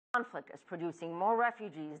Conflict is producing more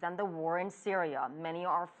refugees than the war in Syria. Many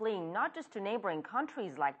are fleeing not just to neighboring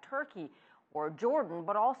countries like Turkey or Jordan,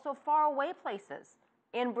 but also faraway places.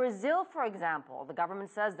 In Brazil, for example, the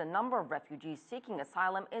government says the number of refugees seeking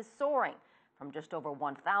asylum is soaring. From just over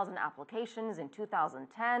 1,000 applications in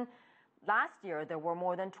 2010, last year there were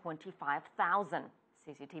more than 25,000.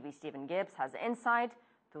 CCTV Stephen Gibbs has insight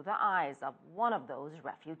through the eyes of one of those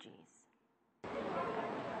refugees.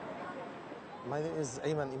 My name is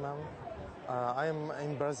Ayman Imam. I am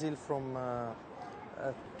in Brazil from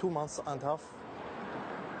 2 months and a half.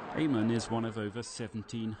 Ayman is one of over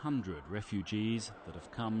 1,700 refugees that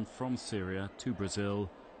have come from Syria to Brazil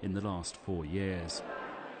in the last 4 years.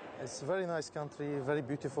 It's a very nice country, very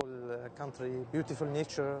beautiful country, beautiful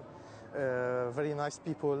nature, very nice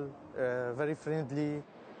people, very friendly.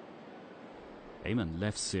 Ayman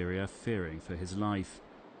left Syria fearing for his life.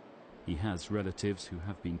 He has relatives who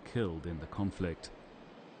have been killed in the conflict.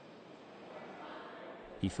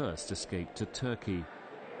 He first escaped to Turkey.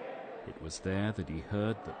 It was there that he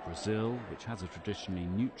heard that Brazil, which has a traditionally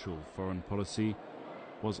neutral foreign policy,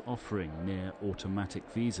 was offering near automatic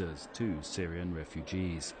visas to Syrian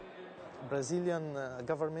refugees. Brazilian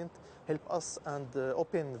government helped us and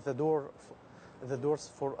opened the doors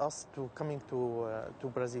for us to coming to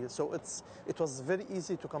Brazil. So it was very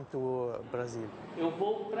easy to come to Brazil.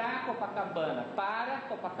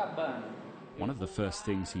 One of the first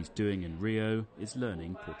things he's doing in Rio is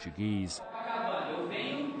learning Portuguese.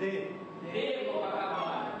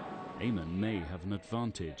 Ayman may have an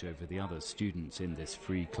advantage over the other students in this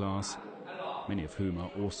free class, many of whom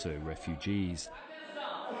are also refugees.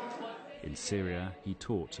 In Syria, he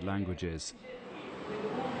taught languages.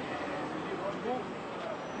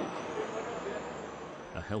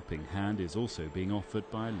 A helping hand is also being offered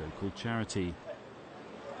by a local charity.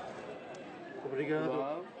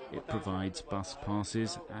 It provides bus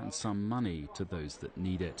passes and some money to those that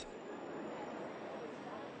need it.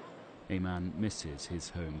 Ayman misses his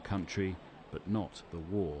home country, but not the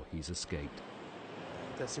war he's escaped.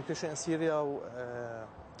 The situation in Syria,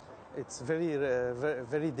 it's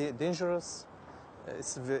very dangerous.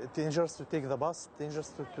 It's dangerous to take the bus,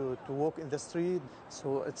 dangerous to walk in the street.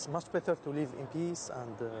 So it's much better to live in peace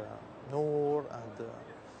and no war and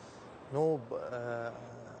no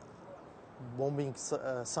bombing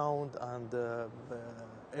sound and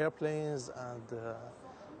airplanes and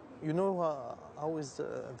you know how is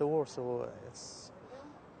the war. So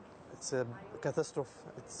it's a catastrophe.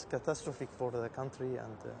 It's catastrophic for the country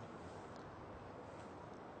and.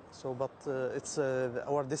 So, but it's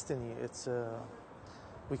our destiny. It's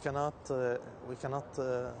we cannot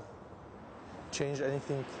change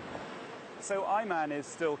anything. So Ayman is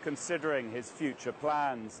still considering his future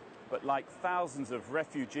plans, but like thousands of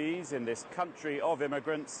refugees in this country of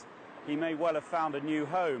immigrants, he may well have found a new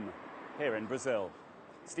home here in Brazil.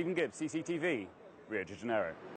 Stephen Gibbs, CCTV, Rio de Janeiro.